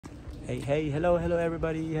Hey, hello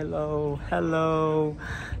everybody. Hello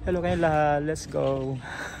kayo lahat. Let's go.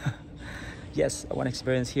 Yes, I want to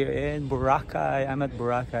experience here in Boracay. I'm at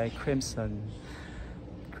Boracay, Crimson.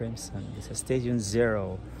 This is station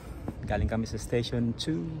 0. Galing kami sa station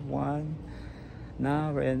 2, 1.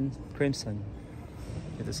 Now we're in Crimson.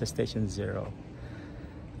 Ito sa station 0.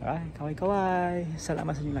 Alright, kaway.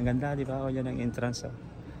 Salamat sa inyo. Ang ganda, di ba? O, yan ang entrance. Oh.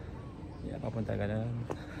 Yeah, papunta ka na.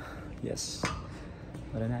 Yes.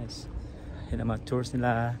 Very nice. Yan ang mga tours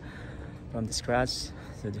nila from the scratch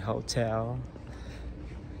to the hotel.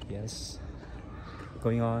 Yes.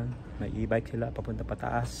 Going on. May e-bike sila. Papunta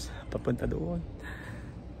pataas. Papunta doon.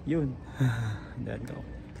 Yun. Then go.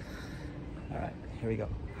 Alright, here we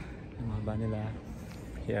go. Ang mga ba nila.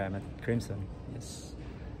 Here I'm at Crimson. Yes.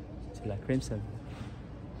 Sila Crimson.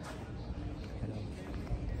 Hello.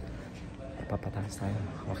 Papataas tayo.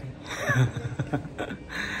 Okay.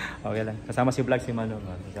 Okay lang. Kasama si Vlog si Manong.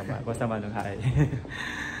 Basta Manong, hi.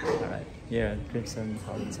 Alright. Here at Crimson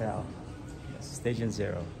Hotel. Yes. Station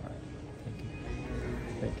 0. Alright.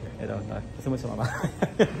 Thank you. Ito. Gusto mo sumama?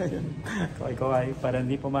 Kaway. Para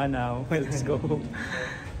hindi pumanaw. Let's go.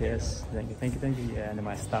 Yes. Thank you. Yeah, and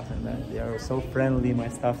my staff. They are so friendly,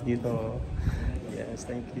 my staff dito. Yes.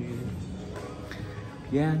 Thank you.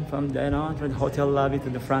 Yeah, and from then on, from the hotel lobby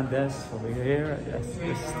to the front desk over here, yes,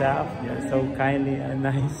 the staff, yeah, so kindly and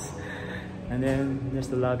nice. And then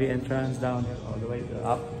there's the lobby entrance down there, all the way to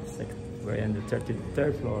up. It's like we're in the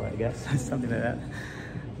 33rd floor, I guess, something like that.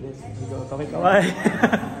 Yes, we go, kaway.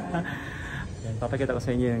 Yan, papakita ko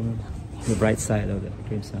sa inyo yung the bright side of the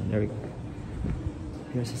Crimson. There we go.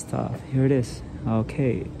 Here's the stuff. Here it is.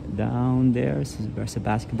 Okay, down there's a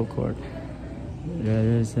basketball court.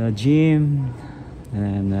 There's a gym.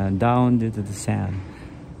 And then down to the sand.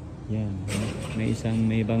 Yan. May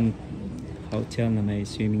ibang hotel na may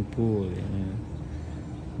swimming pool. Yan.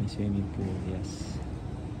 May swimming pool, yes.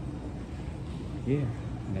 Yeah.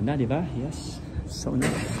 Maganda, di ba? Yes. So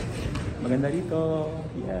nice. Maganda dito.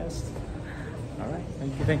 Yes. Alright.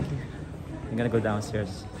 Thank you. I'm gonna go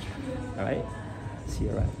downstairs. Alright. See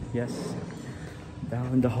you right. Yes.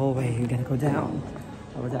 Down the hallway. We're gonna go down.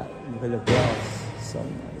 How about that? Look at the bells. So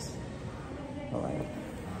nice. Alright.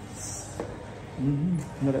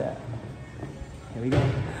 Look at that. Here we go.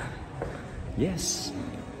 Yes.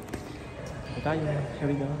 Here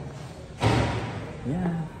we go.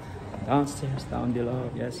 Yeah. Downstairs, down below.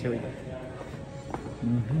 Yes, here we go.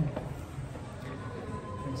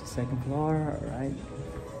 There's the second floor. Alright.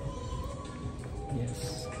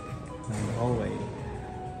 Yes. Down the hallway.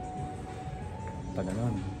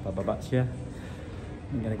 Paganon. Pababa siya.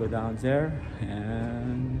 I'm gonna go down there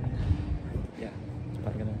and yeah,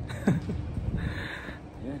 parang ganun.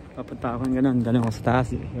 Yeah, papunta ako ng ganun ako sa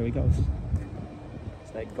taas. Here we go.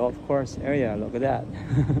 It's like golf course area. Look at that.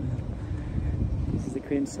 This is the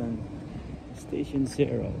Crimson Station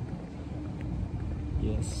 0.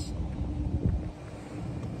 Yes.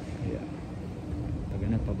 Yeah.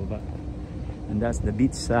 Pagana pababa. And that's the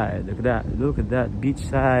beach side. Look at that. Look at that beach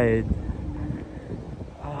side.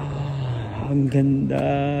 Ang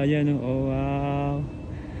ganda. Yan oh, wow.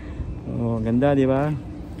 Oh, ganda, di ba?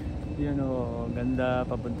 Yan oh, ganda.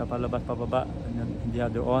 Papunta palabas, pababa. They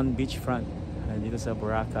have their own beachfront. Dito sa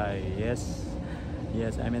Boracay. Yes,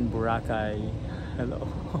 I'm in Boracay. Hello.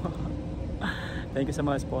 Thank you sa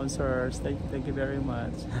mga sponsors. Thank you very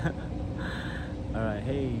much. Alright,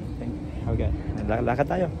 hey. Okay,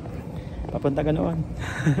 lakad tayo. Papunta ka noon.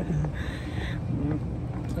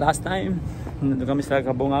 Last time, nandun kami sa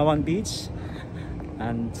Kabungawan Beach.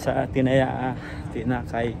 And sa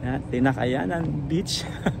Tinakayanan Beach.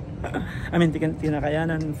 I mean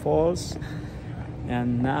Tinakayanan Falls.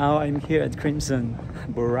 And now I'm here at Crimson,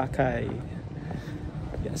 Boracay.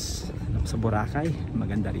 Yes, sa Boracay.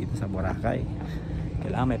 Maganda rito sa Boracay.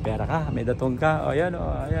 Kailangan may pera ka, may datong ka. O yan o,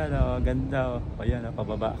 ganda o. O yan o,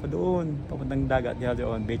 pababa ako doon. Papuntang dagat, you have their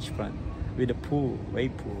own beachfront. With a pool,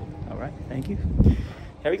 wave pool. Alright, thank you.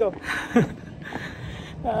 Here we go.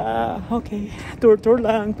 Okay, tour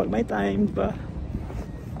lang pag may time, diba?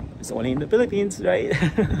 It's only in the Philippines, right?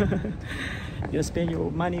 You spend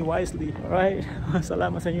your money wisely, alright?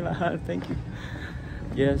 Salamat sa inyo lahat, thank you.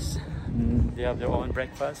 Yes, they have their own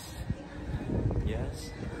breakfast.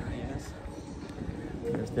 Yes.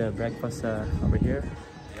 There's the breakfast over here.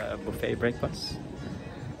 Buffet breakfast.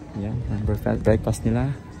 Yeah, buffet breakfast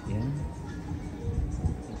nila. Yeah.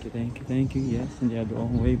 Thank you. Yes, and they have their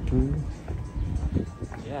own wave pool.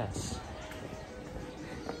 Yes.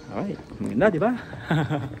 Alright, maganda, di ba?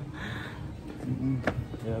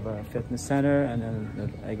 We have a fitness center, and then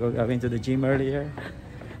I went to the gym earlier.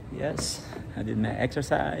 Yes, I did my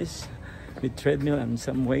exercise with treadmill and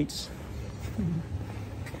some weights.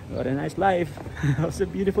 What a nice life. What a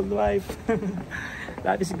beautiful life.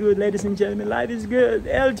 Life is good, ladies and gentlemen. Life is good.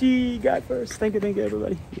 LG, God first. Thank you,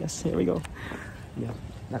 everybody. Yes, here we go. Yeah,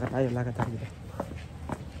 lakad tayo dito.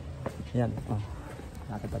 Yan, oh,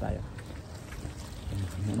 lakad pa tayo.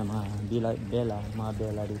 Yan ang mga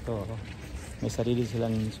bela dito. Oh. May sarili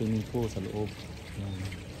silang swimming pool sa loob. Yan.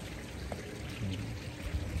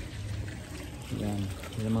 Yan,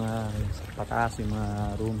 yung mga pataas, yung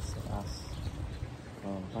mga rooms sa taas.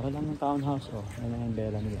 Oh, para lang ng townhouse. Oh, yan lang yung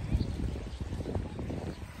bela nila.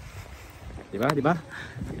 Diba?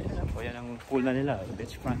 Yan po, yan ang pool na nila,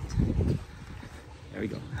 beachfront. There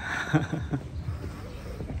we go.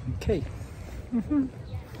 Okay.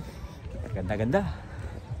 Ganda.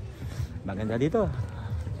 Maganda dito.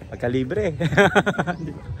 Pagkalibre.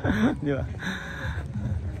 Diba?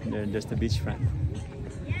 There's the beachfront.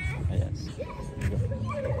 Yes. There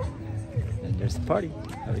we go. And there's the party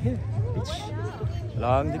over here. Beach.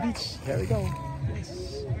 Along the beach. Here we go.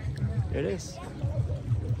 Yes. There it is.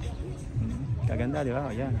 Kaganda, di ba?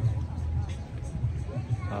 Oh, yan.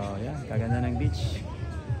 Oh, yan. Kaganda ng beach.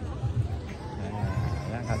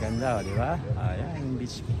 Yan, kaganda, di ba? Oh, yan.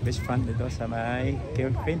 Beachfront dito sa may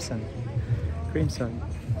Crimson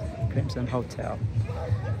Hotel.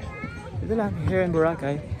 Ito lang, here in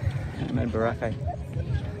Boracay. I'm in Boracay.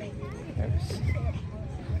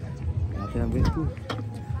 Natin ang wind pool.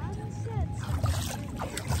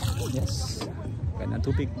 Yes. Ganda ng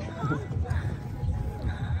tubig.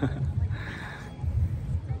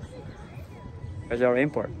 Because our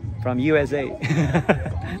import from USA.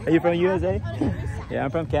 Are you from USA? Yeah,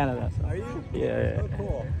 I'm from Canada. So. Are you? Yeah. Oh,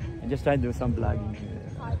 cool. I'm just trying to do some vlogging.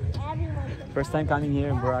 First time coming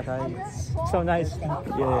here in Boracay. It's so nice.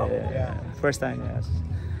 Yeah. First time, yes.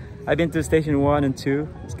 I've been to station 1 and 2.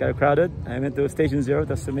 It's kind of crowded. I went to station 0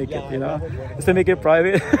 just to make it, you know, just to make it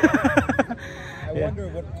private. I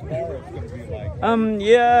wonder what tomorrow is going to be like.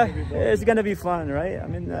 Yeah, it's gonna be fun, right? I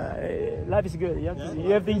mean, life is good. You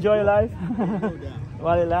have to enjoy life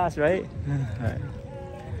while it lasts, right? Right.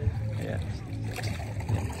 Yeah.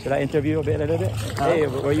 Should I interview a little bit? Hey,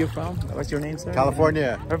 where are you from? What's your name, sir?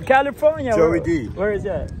 California. From California. Joey D. Where is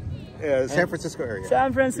that? Yeah, San Francisco area. San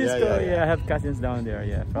Francisco. Yeah. I have cousins down there.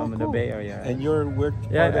 Yeah, from the Bay Area. And you're where?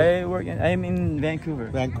 Yeah, I'm in Vancouver.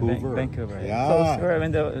 Vancouver. Yeah. Close. We're in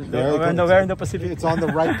the Pacific. It's on the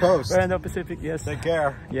right coast. We're in the Pacific. Yes. Take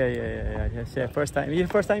care. Yeah. First time. Your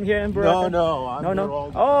first time here in Boracay? No.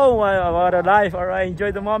 No. Oh, what a life! All right,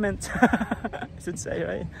 enjoy the moment. I should say,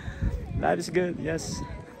 right? Life is good. Yes.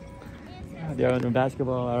 They're on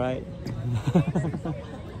basketball. All right.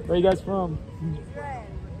 Where are you guys from?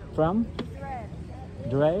 From?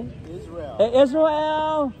 Dre? Israel.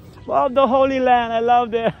 Israel! Wow, the Holy Land. I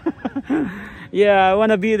love that. Yeah, I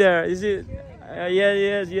want to be there. Is it?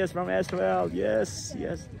 Yes, from Israel. Yes.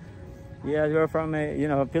 Yeah, we're from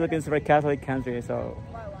Philippines is a very Catholic country. So,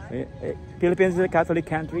 Philippines is a Catholic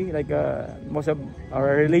country. Like most of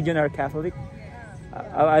our religion are Catholic.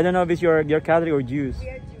 I don't know if it's you're Catholic or Jews.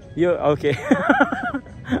 You okay?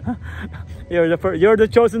 You're the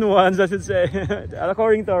chosen ones, I should say,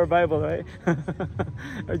 according to our Bible, right?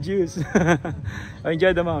 Or Jews.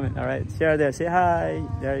 Enjoy the moment, all right? Share there, say hi.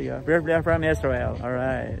 There you go. We're from Israel, all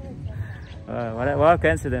right. What a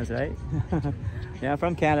coincidence, right? Yeah, I'm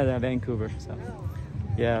from Canada, Vancouver. So,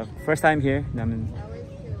 yeah, first time here.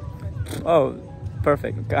 Oh,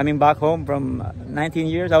 perfect. Coming back home from 19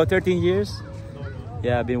 years, 13 years.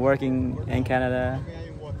 Yeah, I've been working in Canada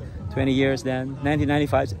 20 years then.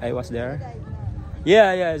 1995 I was there.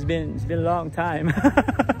 Yeah, it's been a long time.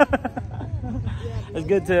 It's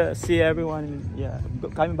good to see everyone. Yeah,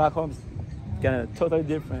 coming back home is kind of totally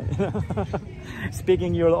different.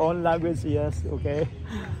 Speaking your own language, yes, okay.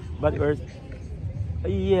 But what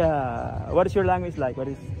is your language like? What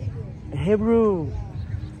is Hebrew?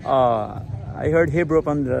 I heard Hebrew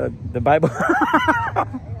from the Bible.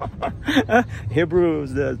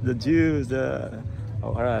 Hebrews, the Jews,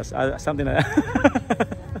 something like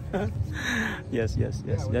that. Yes.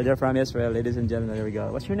 They're from Israel, ladies and gentlemen. There we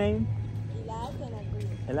go. What's your name?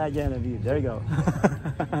 Elijah and Aviv. There you go.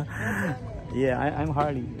 Yeah, I'm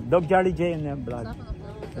Harley. Dog Charlie J in my blog.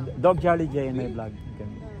 Dog Charlie J in my blog.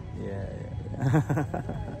 Yeah.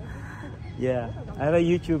 Yeah, I have a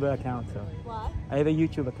YouTube account. So. What? I have a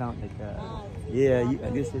YouTube account.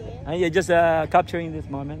 Just capturing this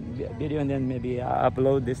moment, video, and then maybe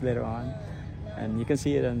upload this later on. And you can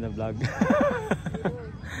see it on the vlog.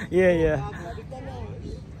 Yeah.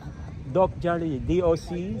 Doc Jarlie,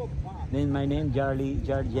 D-O-C. Then my name, Jarlie,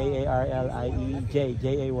 J-A-R-L-I-E,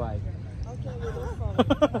 J-A-Y. Okay,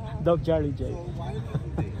 Doc Jarlie J.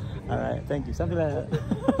 All right, thank you. Something like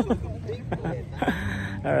that.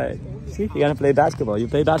 All right. See, you're gonna play basketball. You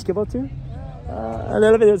play basketball too? A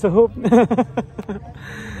little bit. It's a hoop.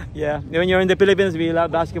 Yeah. When you're in the Philippines, we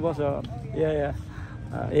love basketball. So yeah.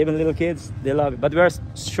 Even little kids, they love it. But we're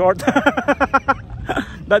short.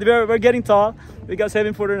 But we're getting tall. We got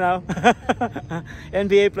 7-footer now.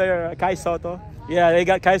 NBA player Kai Soto. Yeah, they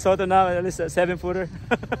got Kai Soto now. At least a 7-footer.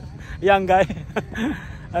 Young guy.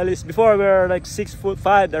 At least before we were like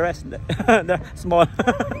 6'5". The rest they're small.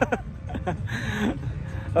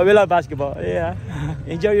 But we love basketball. Yeah.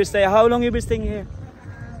 Enjoy your stay. How long you been staying here?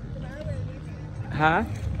 Huh?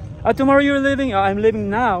 Tomorrow you're leaving? I'm leaving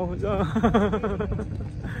now. So.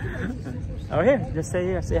 Oh, here. Just stay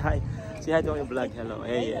here. Say hi. Say hi to your vlog. Hello.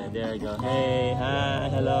 Hey, yeah, there you go. Hey, hi,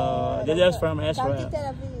 hello. This is from Israel.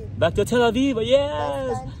 Back to Tel Aviv.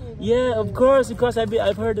 Yes. Yeah, of course.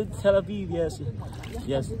 I've heard of Tel Aviv. Yes.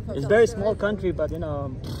 Yes. It's a very small country, but you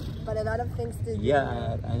know. But a lot of things to do.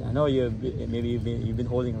 Yeah, I know you've been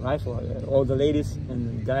holding a rifle. All the ladies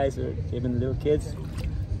and guys, or even little kids,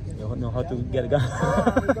 you don't know how to get a gun.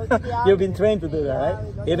 We go to the army. You've been trained to do that, right?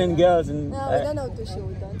 Even girls and. No, we don't know to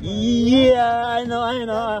shoot. Yeah, I know.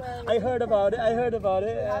 I heard about it.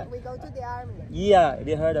 We go to the army. Yeah,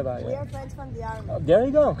 they heard about it. We are friends from the army. Oh, there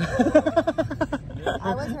you go.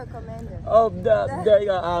 I was her commander. Oh, there you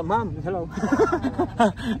go. Mom, hello.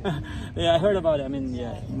 Yeah, I heard about it. I mean,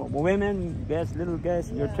 yeah, women, guys, little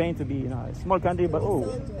guys, you're trained to be, you know, a small country, but no,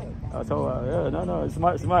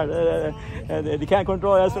 smart. They can't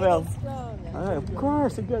control Israel. Of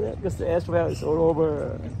course, because Israel is all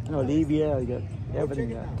over, you know, Libya, you got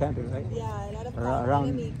everything, country, right? Yeah, a lot of Around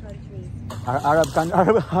enemy countries.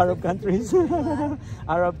 Arab countries.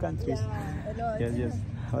 Arab countries. Yeah, Yes.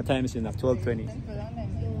 What time is it now? 12:20.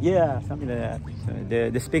 Yeah, something like that. So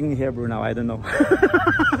they're speaking Hebrew now. I don't know.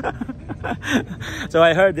 So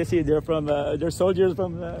I heard they're soldiers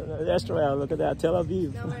from Israel. Look at that, Tel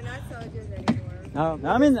Aviv. No, we're not soldiers anymore. No,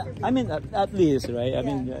 I mean, at least, right? I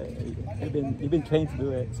mean, you've been trained to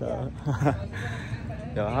do it. So,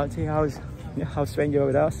 how strange it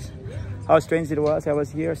was. How strange it was. I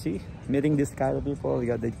was here, see, meeting this kind of people. You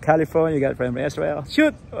got the California, you got from Israel.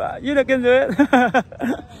 Shoot, you can do it.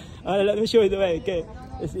 Let me show you the way. Okay,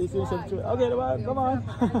 it's okay. Come on.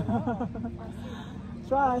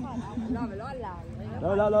 Try.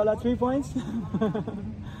 Lola, 3 points.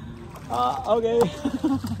 Okay.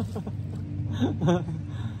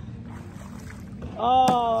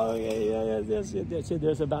 Oh, okay, yes.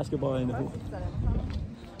 There's a basketball in the hoop.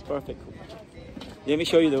 Perfect. Let me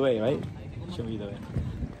show you the way, right? Show you the way.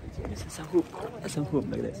 This is a hoop. That's a hoop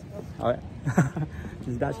like this. All right. This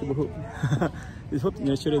is basketball hoop. This hoop, you're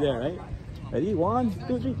gonna shoot it there, right? Ready? 1,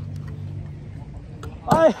 2, 3.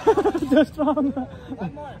 Too strong.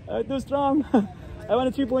 Too strong. I want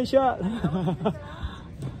a 3-point shot.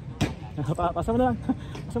 Pasa mo na lang.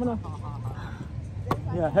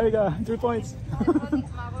 Yeah, here we go. 3 points.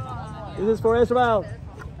 This is for Israel.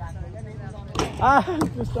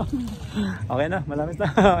 Too strong. Okay na, malamis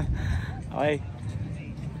na. Okay.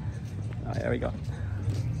 There we go.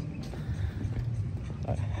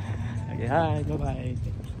 Okay, hi, bye-bye.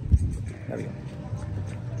 There we go.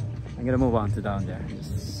 I'm gonna move on to down there.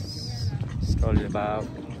 Just scroll about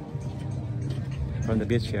from the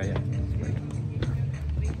beach area.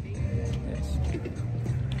 Yes.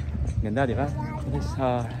 Ganda, di ba? Look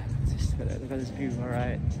at this view. All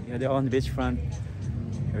right. Yeah, they're on the beach front.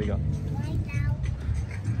 Here we go.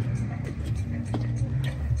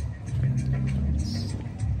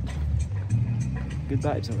 Good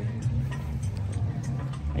vibes over here.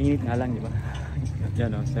 Ang init nga lang, di ba?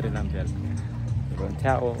 Yan o, sarili lang dyan.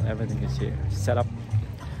 Towel, everything is here. Set up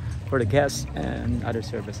for the guests and other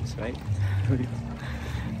services, right?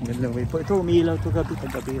 Ganda way po. Ito, umiilaw ito gabi.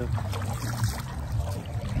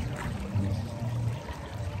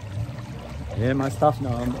 Yeah, mga staff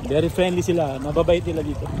na. Very friendly sila. Mababait nila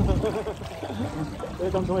dito.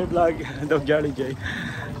 Welcome to my vlog. Dog Charlie J.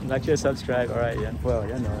 Like, share, subscribe. Alright, yan po.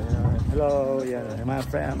 Yan o. Hello. Yan.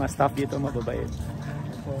 Mga staff dito mababait.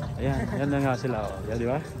 Ayan. Yan na nga sila. Yan, di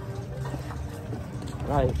ba?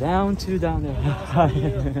 Right, down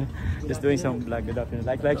there. Just doing some vlog. Good afternoon.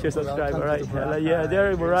 Like, share, subscribe. All right. Yeah,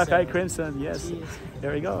 there, Boracay Crimson. Yes.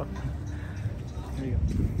 There we go. There we go.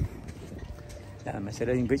 Yeah, my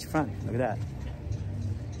sariling beach front. Look at that.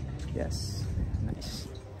 Yes. Nice.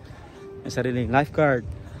 My sariling lifeguard.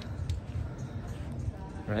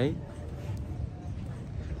 Right?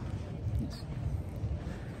 Yes.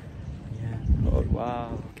 Yeah. Oh,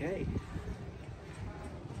 wow. Okay.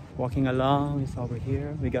 Walking along, it's over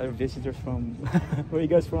here. We got our visitors from. Where are you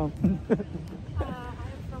guys from? I'm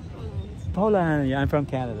from Poland. Poland. Yeah, I'm from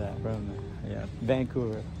Canada. From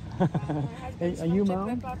Vancouver. Hey, are you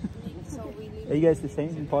mom? So we live Are you guys the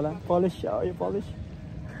same in Poland? Polish? Oh, you're Polish?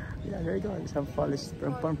 Yeah, there you go. Some Polish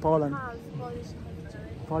from Poland. Polish country.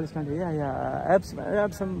 Polish country. Yeah, yeah. I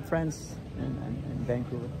have some friends in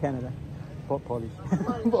Vancouver, Canada. Polish.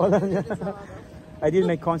 Poland. Yeah. That's all. I did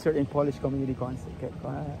my concert in Polish community concert,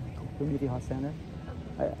 community hall center.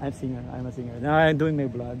 I'm singer. I'm a singer. Now I'm doing my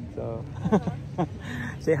vlog, so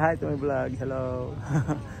say hi to my vlog. Hello.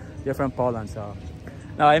 You're from Poland, so.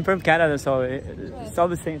 No, I'm from Canada, so it's all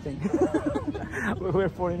the same thing. We're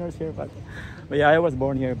foreigners here, but yeah, I was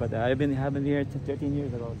born here, but I've been here 13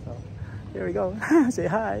 years ago. So here we go. Say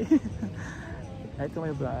hi. Hi to my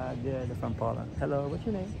vlog. Yeah, they're from Poland. Hello. What's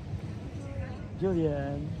your name?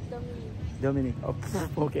 Julian. Dominic. Oh,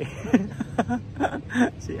 okay.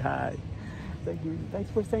 Say hi. Thank you.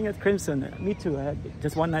 Thanks for staying at Crimson. Me too. I had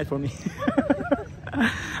just one night for me.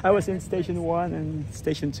 I was in Station 1 and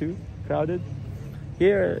Station 2, crowded.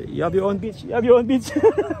 Here, you have your own beach. You have your own beach.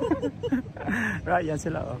 Right, yan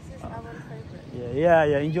sila. Oh. This is our favorite.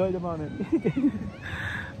 Yeah. Enjoy the moment.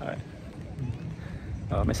 Alright.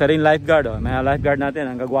 Oh, may sariling lifeguard. Oh. May lifeguard natin.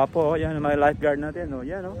 Ang gagwapo. Oh. Yan, may lifeguard natin. Oh.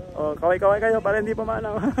 Yan, oh. Oh, kaway-kaway kayo para hindi pa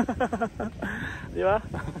maanaw. Di ba?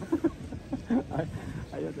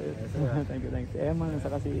 Ayos. Thank you. Emma,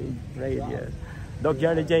 saka si Ray. Yes. Doc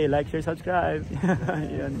Charlie J, like, share, subscribe.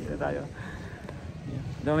 Yan tayo.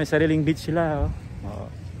 Yeah. May sariling beach sila. Oh. Oh.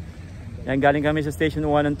 Yan, galing kami sa Station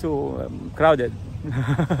 1 and 2. Crowded.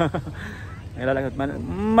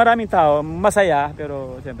 Maraming tao. Masaya,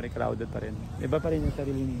 pero siyempre crowded pa rin. Iba pa rin yung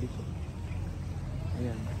sariling beach.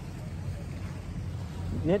 Ayan.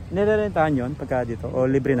 Nirerentahan yun pagka dito? O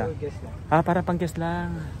libre na? Ah, para pang guest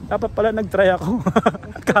lang. Dapat pala nag-try ako.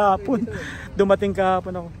 Kahapon. Dumating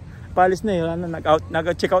kahapon ako. Palis na yun.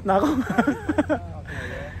 Nag-check out na ako.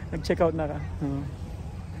 Nag-check out na ka.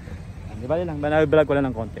 Di ba lang? Nag-vlog ko lang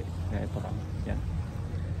ng konti. Ito kami. Yan.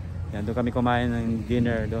 Yan, doon kami kumain ng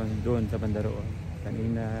dinner. Doon sa Bandaro.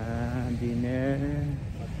 Kanina, dinner.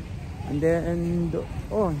 And then,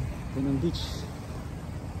 doon ang beach.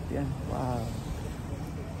 Yan. Wow.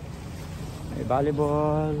 May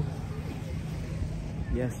volleyball.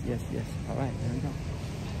 Yes. Alright, there we go.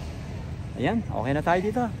 Ayan, okay na tayo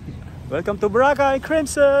dito. Welcome to Boracay,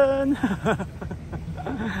 Crimson!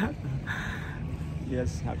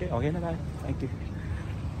 Yes, okay na tayo. Thank you.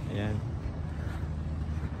 Ayan.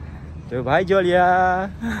 So, bye, Julia!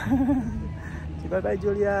 Bye,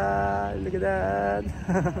 Julia! Look at that!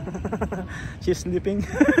 She's sleeping.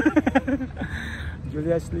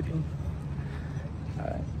 Julia is sleeping.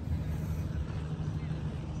 Alright.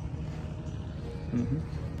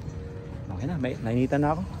 Okay na, nainitan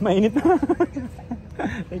na ako. Mainit na.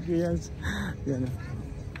 Thank you, Jens. Yan.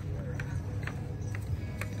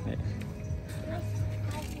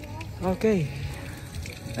 Okay.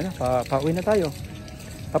 Ano, pauwi na tayo.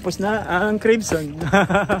 Tapos na ang Crimson.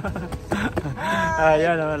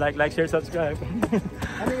 Ayan, like, share, subscribe.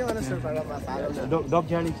 Ano yung ano sir para ma-follow? Doc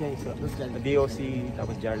Charlie J. So, DOC,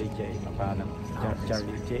 tapos Charlie J. Papalam.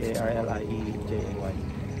 Charlie, J-A-R-L-I-E-J-A-Y.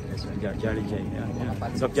 Charlie J.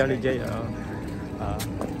 Doc Charlie J.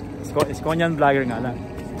 Esconyan vlogger nga lang.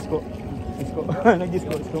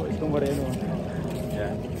 Nag-disco. Isko Moreno.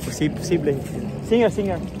 Yan. Posible. Singer. Yes,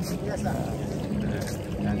 sir.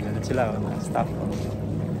 Yan sila, staff.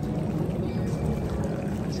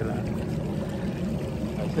 Sila.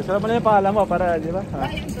 Sarap mo na yung pangalan mo para, di ba?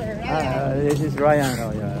 Ryan, sir. This is Ryan.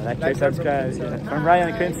 Oh, yeah. Like, share, subscribe. Yeah. From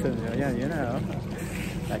Ryan Crimson. Yan, you know.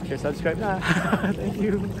 Like, share, subscribe na. Thank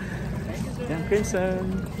you. Yan,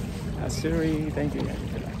 Crimson. Asuri. Thank you.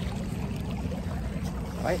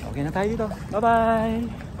 Alright, okay na tayo dito. Bye-bye.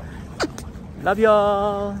 Love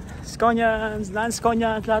y'all. Skonyans,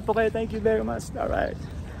 non-Skonyans, lahat po kayo. Thank you very much. Alright.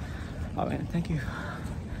 Okay, thank you.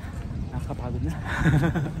 Nakakapagod na.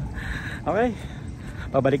 Okay.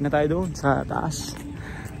 Pabalik na tayo doon sa taas.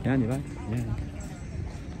 Yan, di ba? Yan.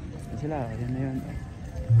 Yan sila. Yan na yun.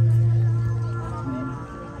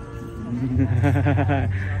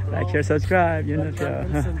 Like, share, subscribe. Yun na siya.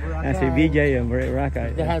 Yan si BJ, yung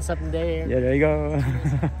Boracay. The hands up there. Yeah, there you go.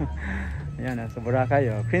 Yan, sa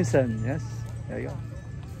Boracay. Crimson. Yes. There you go.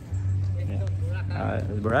 Yeah.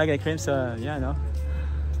 Boracay, Crimson. Yan, no?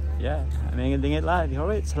 Yeah, I'm ending it live.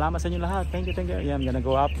 Alright, salamat sa inyo lahat. Thank you. Yeah, I'm gonna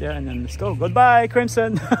go up there and then let's go. Goodbye,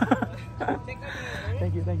 Crimson.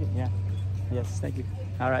 Thank you. Yeah. Yes, thank you.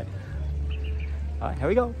 Alright, here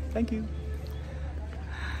we go. Thank you.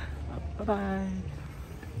 Bye-bye.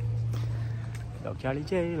 Dog Charlie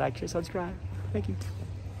J, like, share, subscribe. Thank you.